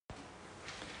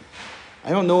I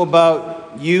don't know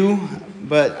about you,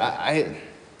 but I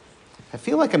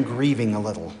feel like I'm grieving a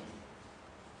little.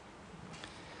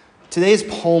 Today is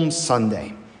Palm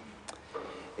Sunday.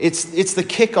 It's the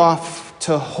kickoff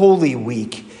to Holy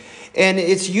Week. And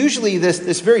it's usually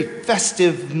this very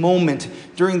festive moment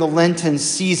during the Lenten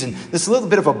season, this little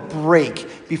bit of a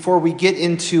break before we get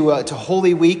into to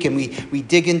Holy Week and we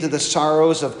dig into the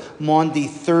sorrows of Maundy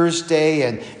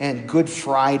Thursday and Good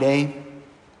Friday.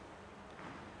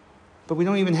 But we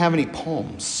don't even have any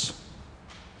palms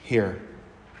here.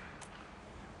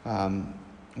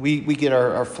 We get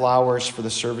our flowers for the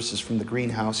services from the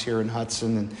greenhouse here in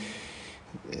Hudson, and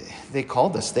they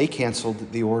called us. They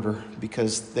canceled the order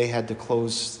because they had to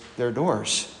close their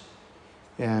doors.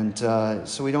 And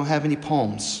so we don't have any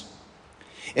palms.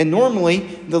 And normally,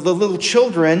 the little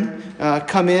children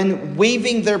come in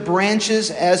waving their branches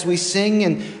as we sing.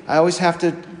 And I always have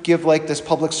to give like this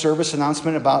public service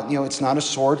announcement about, it's not a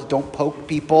sword. Don't poke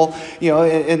people,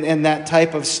 and that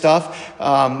type of stuff.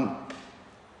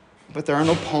 But there are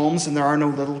no palms and there are no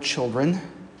little children.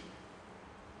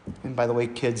 And by the way,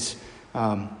 kids,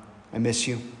 I miss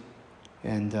you.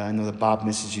 And I know that Bob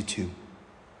misses you too.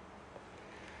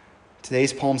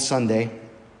 Today's Palm Sunday.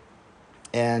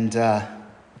 And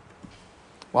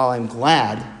while I'm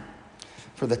glad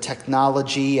for the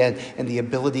technology and the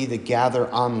ability to gather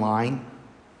online,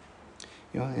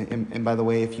 and by the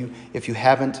way, if you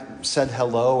haven't said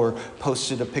hello or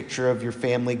posted a picture of your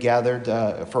family gathered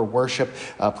for worship,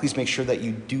 please make sure that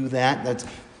you do that.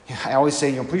 I always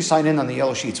say, please sign in on the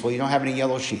yellow sheets. Well, you don't have any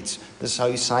yellow sheets. This is how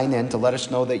you sign in to let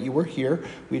us know that you were here.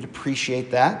 We'd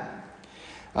appreciate that.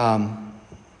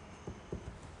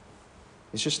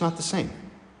 It's just not the same.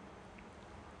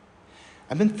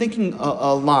 I've been thinking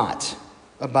a lot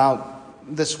about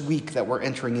this week that we're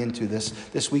entering into,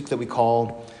 this week that we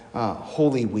call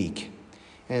Holy Week.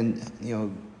 And,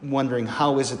 wondering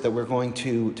how is it that we're going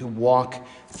to walk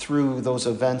through those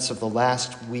events of the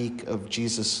last week of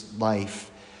Jesus'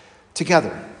 life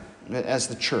together as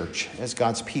the church, as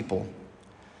God's people.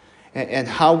 And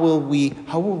how will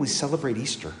we celebrate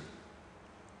Easter?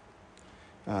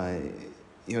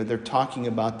 They're talking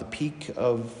about the peak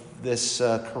of this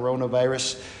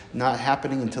coronavirus not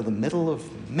happening until the middle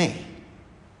of May.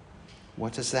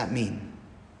 What does that mean?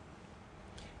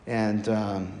 And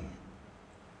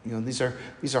these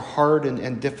are hard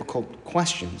and difficult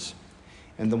questions.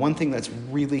 And the one thing that's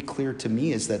really clear to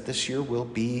me is that this year will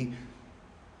be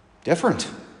different.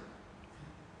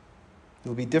 It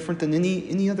will be different than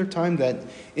any other time that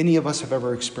any of us have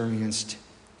ever experienced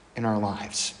in our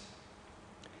lives.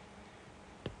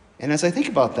 And as I think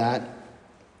about that,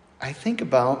 I think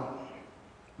about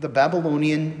the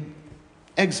Babylonian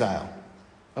exile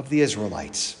of the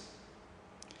Israelites.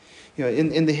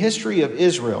 In the history of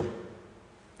Israel,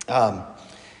 and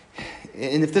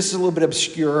if this is a little bit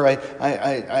obscure, I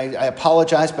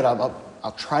apologize, but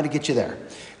I'll try to get you there.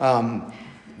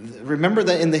 Remember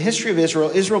that in the history of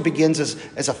Israel begins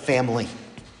as a family.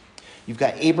 You've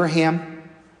got Abraham,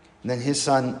 and then his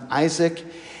son Isaac,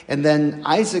 and then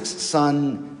Isaac's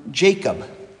son Jacob,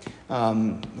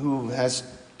 who has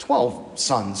 12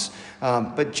 sons.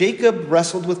 But Jacob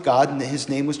wrestled with God, and his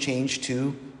name was changed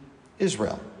to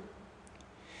Israel.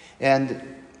 And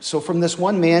so from this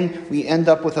one man, we end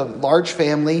up with a large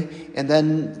family, and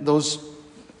then those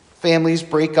families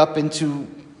break up into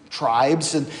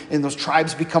tribes, and those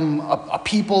tribes become a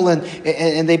people, and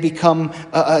they become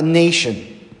a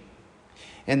nation.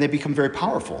 And they become very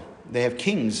powerful. They have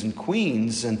kings and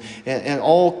queens and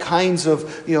all kinds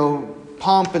of,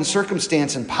 pomp and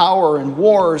circumstance and power and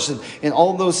wars and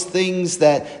all those things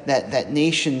that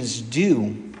nations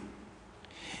do.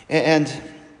 And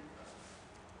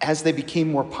as they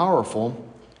became more powerful,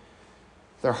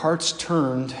 their hearts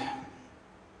turned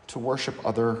to worship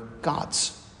other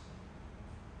gods.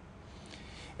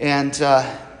 And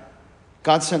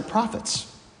God sent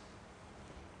prophets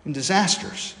and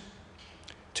disasters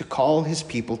to call his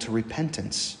people to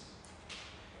repentance.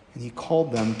 And he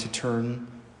called them to turn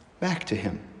back to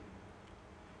him.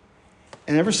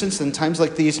 And ever since then, times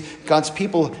like these, God's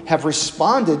people have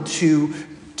responded to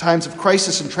times of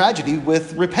crisis and tragedy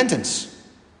with repentance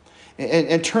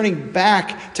and turning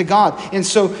back to God. And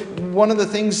so one of the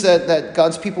things that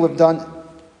God's people have done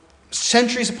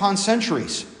centuries upon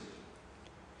centuries,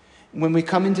 when we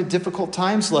come into difficult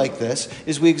times like this,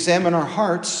 is we examine our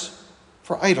hearts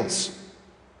for idols.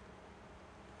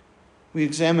 We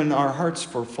examine our hearts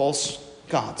for false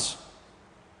gods.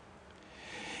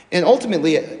 And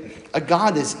ultimately, a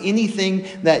God is anything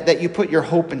that you put your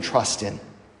hope and trust in.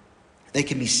 They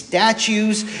can be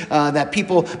statues that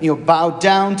people bow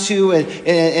down to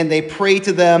and they pray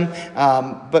to them.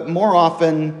 But more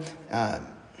often,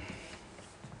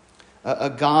 a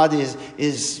God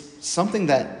is something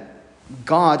that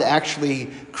God actually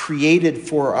created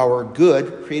for our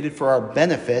good, created for our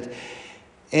benefit.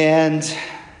 And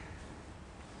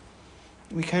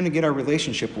we kind of get our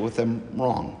relationship with them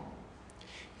wrong.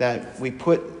 That we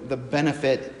put the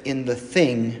benefit in the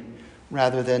thing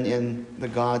rather than in the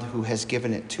God who has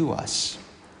given it to us.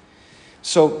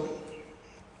 So,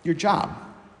 your job,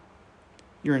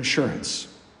 your insurance,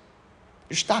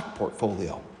 your stock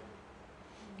portfolio,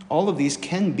 all of these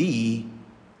can be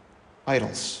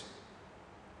idols.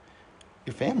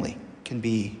 Your family can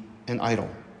be an idol.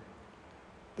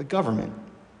 The government,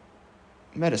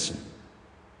 medicine,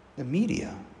 the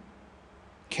media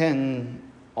can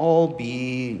all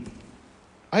be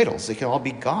idols. They can all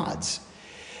be gods.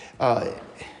 I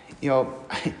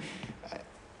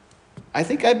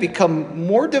think I've become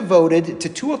more devoted to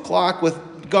 2 o'clock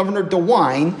with Governor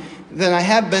DeWine than I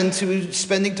have been to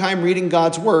spending time reading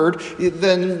God's Word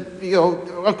than,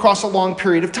 across a long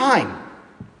period of time.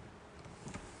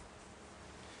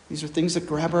 These are things that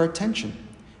grab our attention.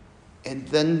 And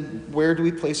then where do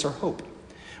we place our hope?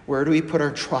 Where do we put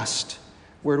our trust?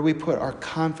 Where do we put our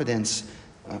confidence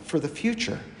for the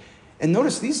future? And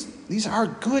notice these are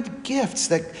good gifts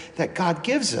that God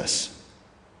gives us.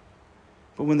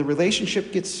 But when the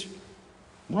relationship gets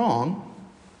wrong,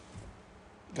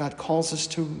 God calls us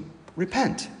to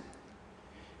repent.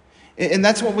 And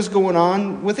that's what was going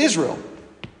on with Israel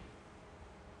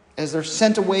as they're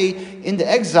sent away into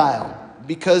exile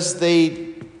because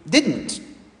they didn't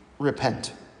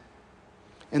repent.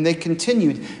 And they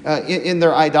continued in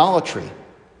their idolatry.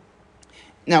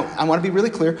 Now, I want to be really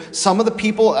clear. Some of the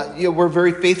people were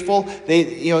very faithful.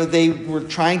 They were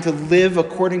trying to live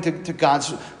according to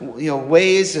God's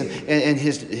ways and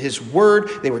His word.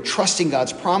 They were trusting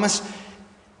God's promise,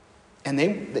 and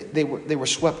they were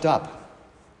swept up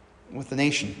with the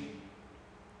nation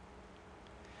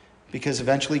because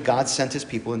eventually God sent His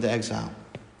people into exile.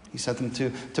 He sent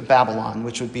them to Babylon,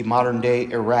 which would be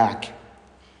modern-day Iraq.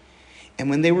 And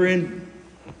when they were in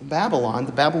Babylon,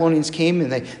 the Babylonians came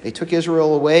and they took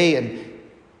Israel away and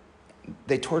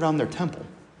they tore down their temple.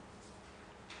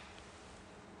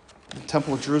 The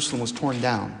Temple of Jerusalem was torn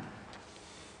down.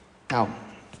 Now,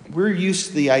 we're used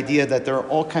to the idea that there are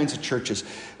all kinds of churches.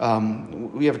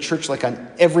 We have a church like on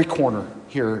every corner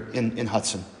here in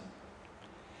Hudson.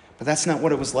 But that's not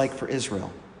what it was like for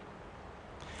Israel.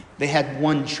 They had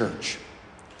one church.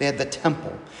 They had the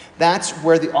temple. That's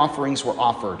where the offerings were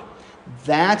offered.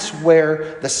 That's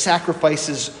where the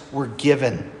sacrifices were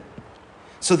given.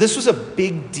 So this was a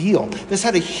big deal. This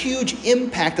had a huge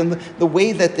impact on the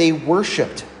way that they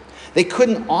worshiped. They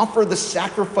couldn't offer the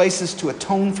sacrifices to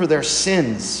atone for their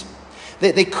sins.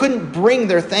 They couldn't bring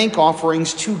their thank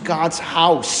offerings to God's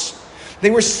house.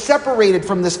 They were separated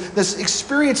from this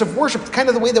experience of worship, kind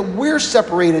of the way that we're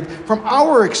separated from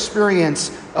our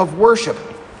experience of worship.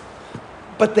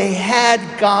 But they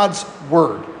had God's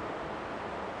word,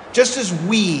 just as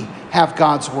we have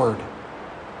God's word.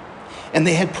 And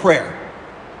they had prayer.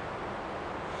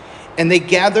 And they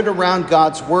gathered around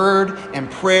God's word and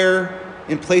prayer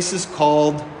in places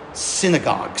called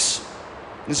synagogues.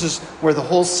 This is where the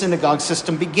whole synagogue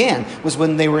system began, was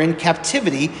when they were in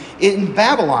captivity in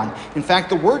Babylon. In fact,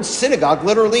 the word synagogue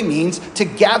literally means to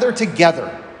gather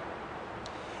together.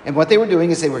 And what they were doing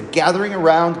is they were gathering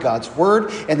around God's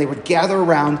word, and they would gather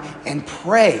around and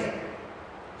pray.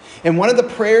 And one of the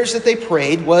prayers that they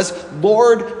prayed was,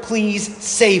 "Lord, please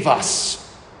save us."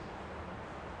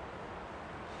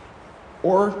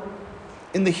 Or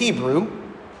in the Hebrew,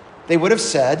 they would have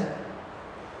said,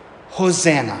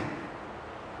 "Hosanna."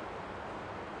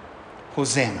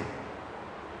 Hosanna.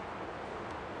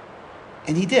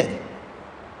 And He did.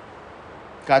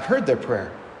 God heard their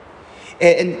prayer.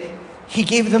 And He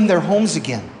gave them their homes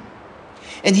again.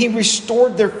 And He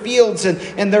restored their fields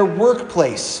and their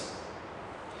workplace.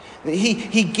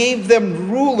 He gave them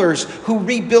rulers who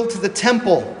rebuilt the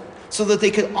temple so that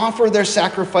they could offer their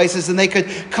sacrifices and they could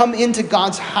come into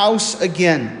God's house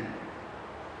again.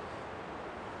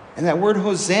 And that word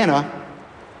Hosanna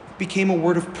became a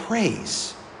word of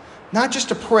praise. Not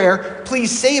just a prayer,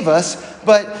 "Please save us,"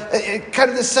 but kind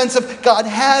of the sense of God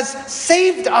has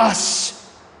saved us.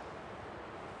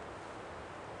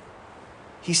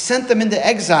 He sent them into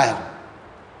exile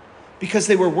because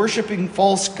they were worshiping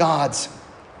false gods.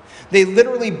 They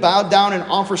literally bowed down and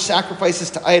offered sacrifices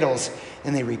to idols,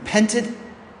 and they repented,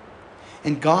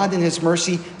 and God in His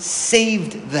mercy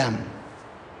saved them.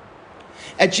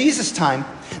 At Jesus' time,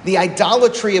 the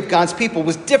idolatry of God's people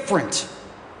was different.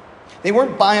 They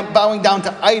weren't bowing down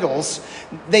to idols.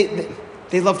 They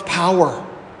loved power.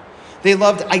 They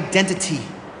loved identity.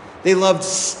 They loved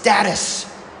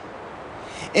status.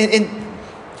 And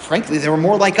frankly, they were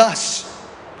more like us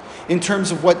in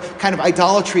terms of what kind of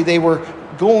idolatry they were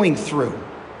going through.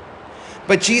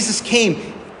 But Jesus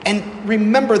came, and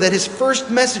remember that his first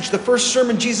message, the first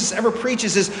sermon Jesus ever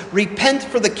preaches is, repent,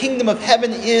 for the kingdom of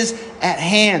heaven is at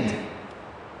hand.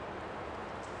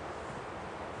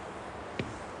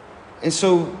 And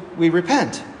so we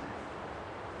repent.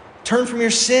 Turn from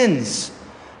your sins,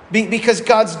 because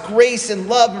God's grace and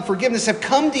love and forgiveness have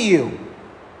come to you.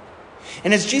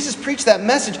 And as Jesus preached that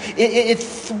message, it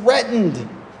threatened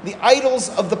the idols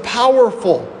of the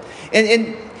powerful.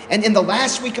 And in the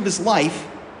last week of his life,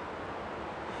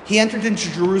 he entered into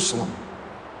Jerusalem,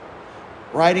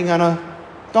 riding on a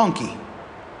donkey.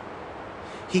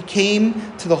 He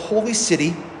came to the holy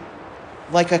city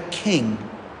like a king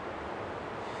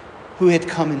who had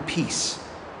come in peace.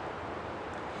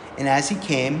 And as he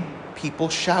came, people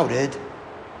shouted,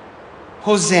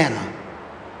 Hosanna.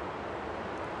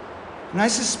 And I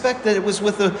suspect that it was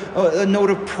with a note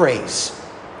of praise.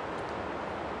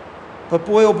 But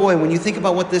boy, oh boy, when you think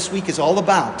about what this week is all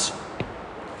about,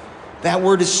 that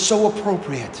word is so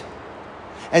appropriate.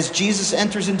 As Jesus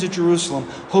enters into Jerusalem,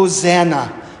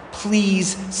 Hosanna,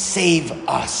 please save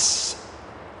us.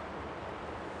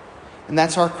 And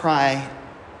that's our cry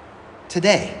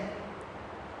today.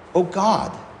 Oh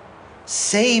God,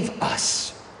 save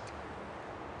us.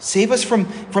 Save us from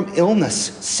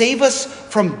illness. Save us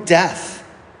from death.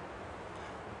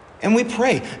 And we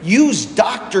pray, use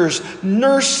doctors,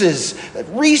 nurses,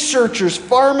 researchers,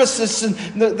 pharmacists,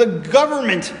 and the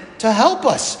government to help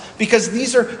us. Because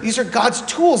these are God's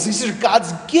tools. These are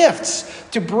God's gifts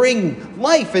to bring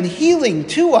life and healing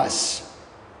to us.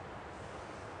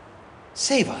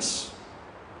 Save us.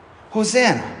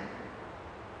 Hosanna.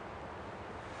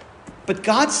 But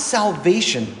God's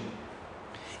salvation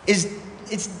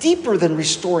it's deeper than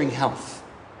restoring health.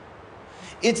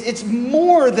 It's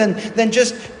more than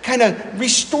just kind of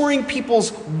restoring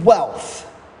people's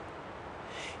wealth.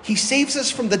 He saves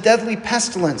us from the deadly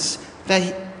pestilence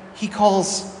that he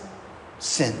calls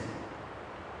sin.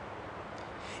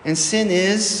 And sin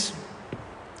is,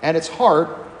 at its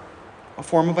heart, a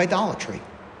form of idolatry.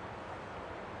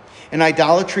 An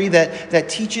idolatry that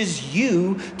teaches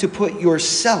you to put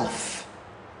yourself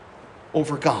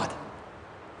over God.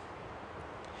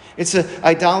 It's an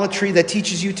idolatry that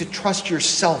teaches you to trust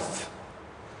yourself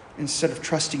instead of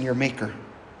trusting your Maker.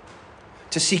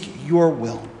 To seek your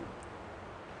will,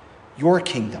 your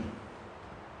kingdom,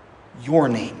 your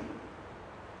name.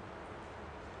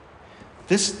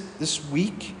 This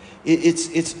week,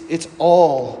 it's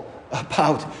all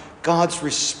about God's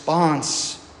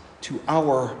response to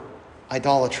our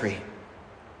idolatry.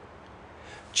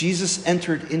 Jesus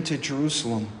entered into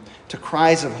Jerusalem to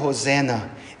cries of Hosanna,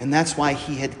 and that's why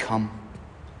he had come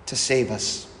to save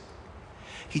us.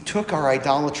 He took our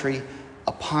idolatry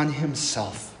upon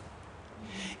himself,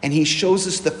 and he shows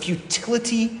us the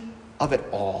futility of it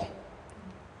all,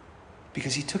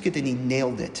 because he took it and he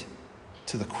nailed it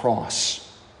to the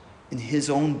cross in his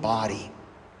own body.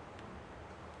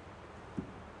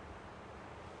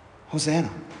 Hosanna.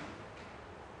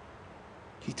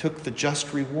 He took the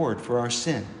just reward for our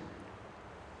sin.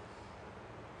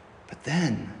 But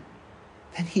then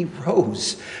he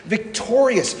rose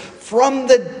victorious from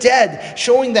the dead,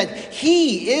 showing that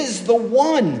he is the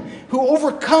one who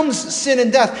overcomes sin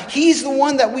and death. He's the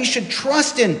one that we should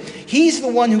trust in. He's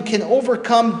the one who can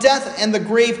overcome death and the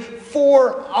grave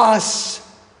for us.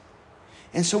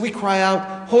 And so we cry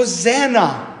out,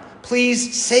 Hosanna,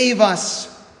 please save us.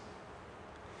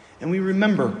 And we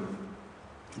remember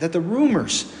that the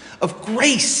rumors of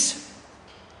grace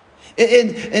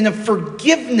and of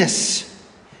forgiveness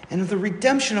and of the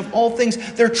redemption of all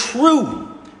things, they're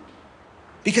true.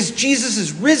 Because Jesus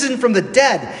is risen from the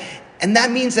dead. And that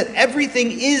means that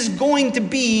everything is going to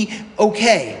be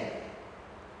okay.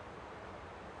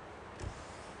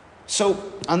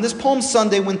 So on this Palm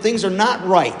Sunday, when things are not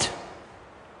right,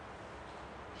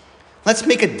 let's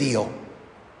make a deal.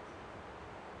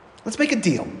 Let's make a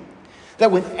deal that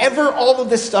whenever all of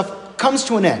this stuff comes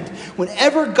to an end,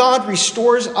 whenever God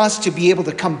restores us to be able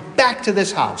to come back to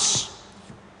this house,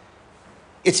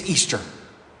 it's Easter.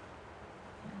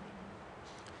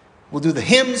 We'll do the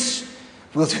hymns,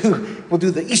 we'll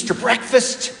do the Easter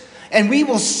breakfast, and we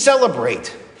will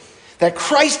celebrate that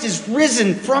Christ is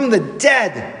risen from the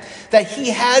dead, that he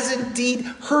has indeed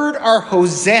heard our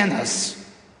hosannas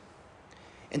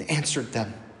and answered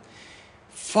them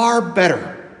far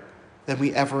better than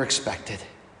we ever expected.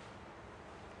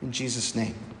 In Jesus'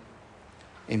 name,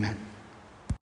 amen.